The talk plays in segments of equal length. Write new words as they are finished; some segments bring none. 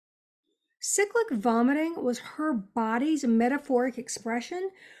Cyclic vomiting was her body's metaphoric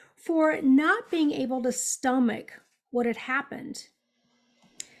expression for not being able to stomach what had happened.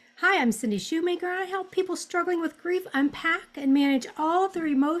 Hi, I'm Cindy Shumaker, and I help people struggling with grief unpack and manage all of their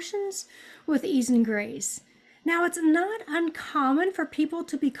emotions with ease and grace. Now, it's not uncommon for people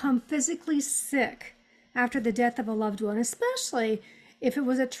to become physically sick after the death of a loved one, especially if it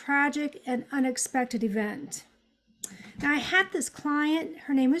was a tragic and unexpected event. Now, I had this client,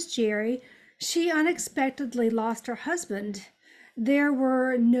 her name is Jerry. She unexpectedly lost her husband. There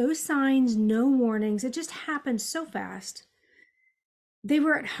were no signs, no warnings. It just happened so fast. They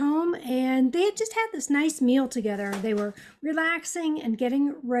were at home and they had just had this nice meal together. They were relaxing and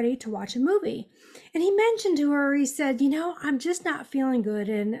getting ready to watch a movie. And he mentioned to her, he said, I'm just not feeling good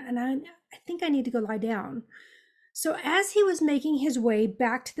and I think I need to go lie down. So as he was making his way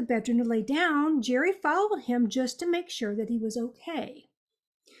back to the bedroom to lay down, Jerry followed him just to make sure that he was okay.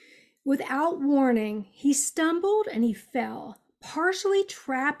 Without warning, he stumbled and he fell, partially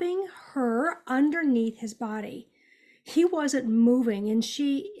trapping her underneath his body. He wasn't moving, and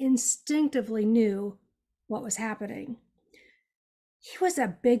she instinctively knew what was happening. He was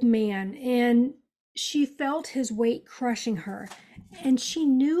a big man, and she felt his weight crushing her, and she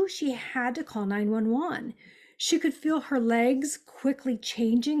knew she had to call 911. She could feel her legs quickly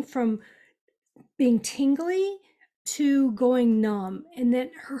changing from being tingly to going numb, and then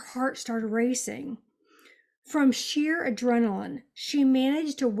her heart started racing. From sheer adrenaline, she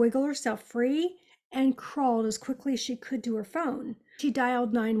managed to wiggle herself free and crawled as quickly as she could to her phone. She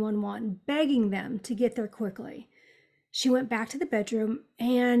dialed 911, begging them to get there quickly. She went back to the bedroom,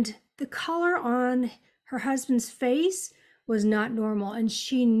 and the color on her husband's face was not normal, and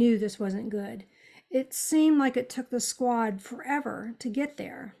she knew this wasn't good. It seemed like it took the squad forever to get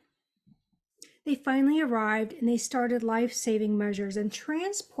there. They finally arrived, and they started life-saving measures and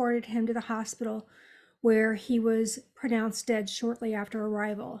transported him to the hospital, where he was pronounced dead shortly after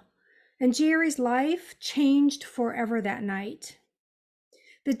arrival. And Jerry's life changed forever that night.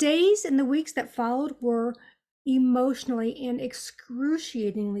 The days and the weeks that followed were emotionally and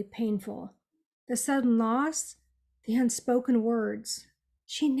excruciatingly painful. The sudden loss, the unspoken words.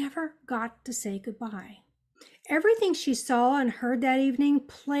 She never got to say goodbye. Everything she saw and heard that evening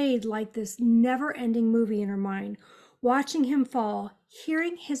played like this never-ending movie in her mind. Watching him fall,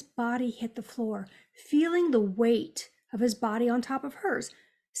 hearing his body hit the floor, feeling the weight of his body on top of hers,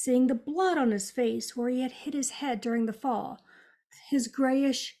 seeing the blood on his face where he had hit his head during the fall, his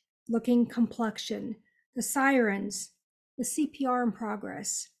grayish-looking complexion, the sirens, the CPR in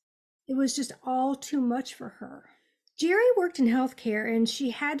progress. It was just all too much for her. Jerry worked in healthcare, and she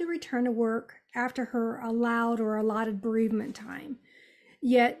had to return to work after her allotted bereavement time.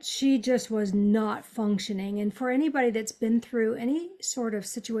 Yet she just was not functioning. And for anybody that's been through any sort of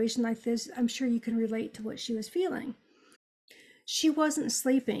situation like this, I'm sure you can relate to what she was feeling. She wasn't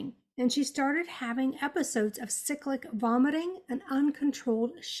sleeping, and she started having episodes of cyclic vomiting and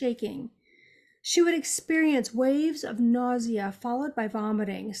uncontrolled shaking. She would experience waves of nausea followed by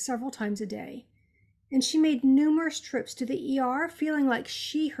vomiting several times a day. And she made numerous trips to the ER, feeling like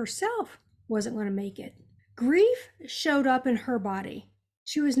she herself wasn't going to make it. Grief showed up in her body.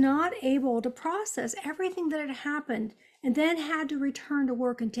 She was not able to process everything that had happened and then had to return to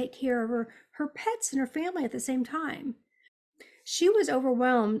work and take care of her pets and her family at the same time. She was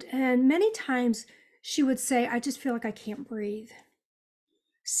overwhelmed, and many times she would say, I just feel like I can't breathe.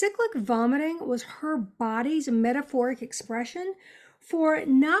 Cyclic vomiting was her body's metaphoric expression for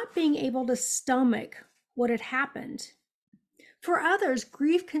not being able to stomach what had happened. For others,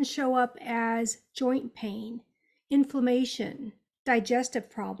 grief can show up as joint pain, inflammation, digestive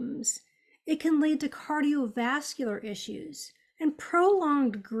problems. It can lead to cardiovascular issues, and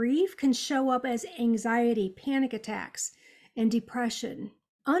prolonged grief can show up as anxiety, panic attacks, and depression.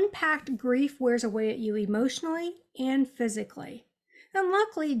 Unpacked grief wears away at you emotionally and physically. And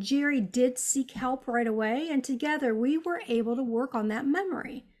luckily, Jerry did seek help right away, and together we were able to work on that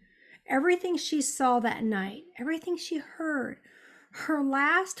memory. Everything she saw that night, everything she heard, her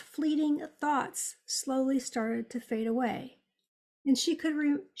last fleeting thoughts slowly started to fade away. And she could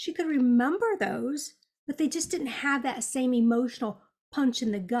remember those, but they just didn't have that same emotional punch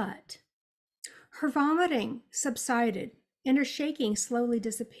in the gut. Her vomiting subsided, and her shaking slowly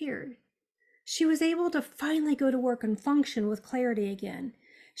disappeared. She was able to finally go to work and function with clarity again.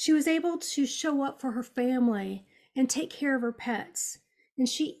 She was able to show up for her family and take care of her pets. And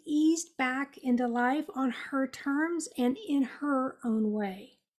she eased back into life on her terms and in her own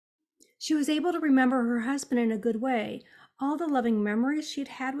way. She was able to remember her husband in a good way, all the loving memories she'd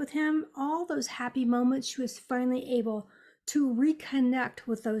had with him, all those happy moments she was finally able to reconnect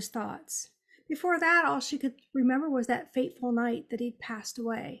with those thoughts. Before that, all she could remember was that fateful night that he'd passed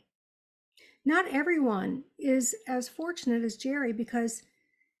away. Not everyone is as fortunate as Jerry because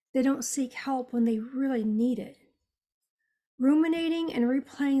they don't seek help when they really need it. Ruminating and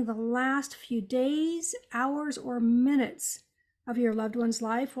replaying the last few days, hours, or minutes of your loved one's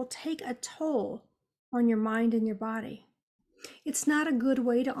life will take a toll on your mind and your body. It's not a good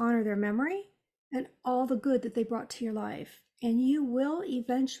way to honor their memory and all the good that they brought to your life, and you will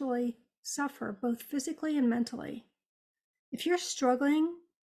eventually suffer both physically and mentally. If you're struggling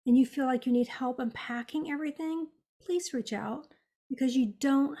and you feel like you need help unpacking everything, please reach out because you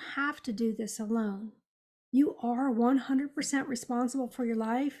don't have to do this alone. You are 100% responsible for your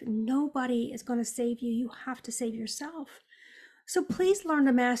life. Nobody is going to save you. You have to save yourself. So please learn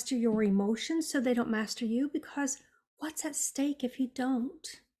to master your emotions so they don't master you, because what's at stake if you don't?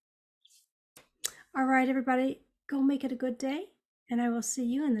 All right, everybody, go make it a good day, and I will see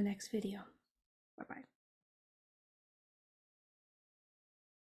you in the next video. Bye-bye.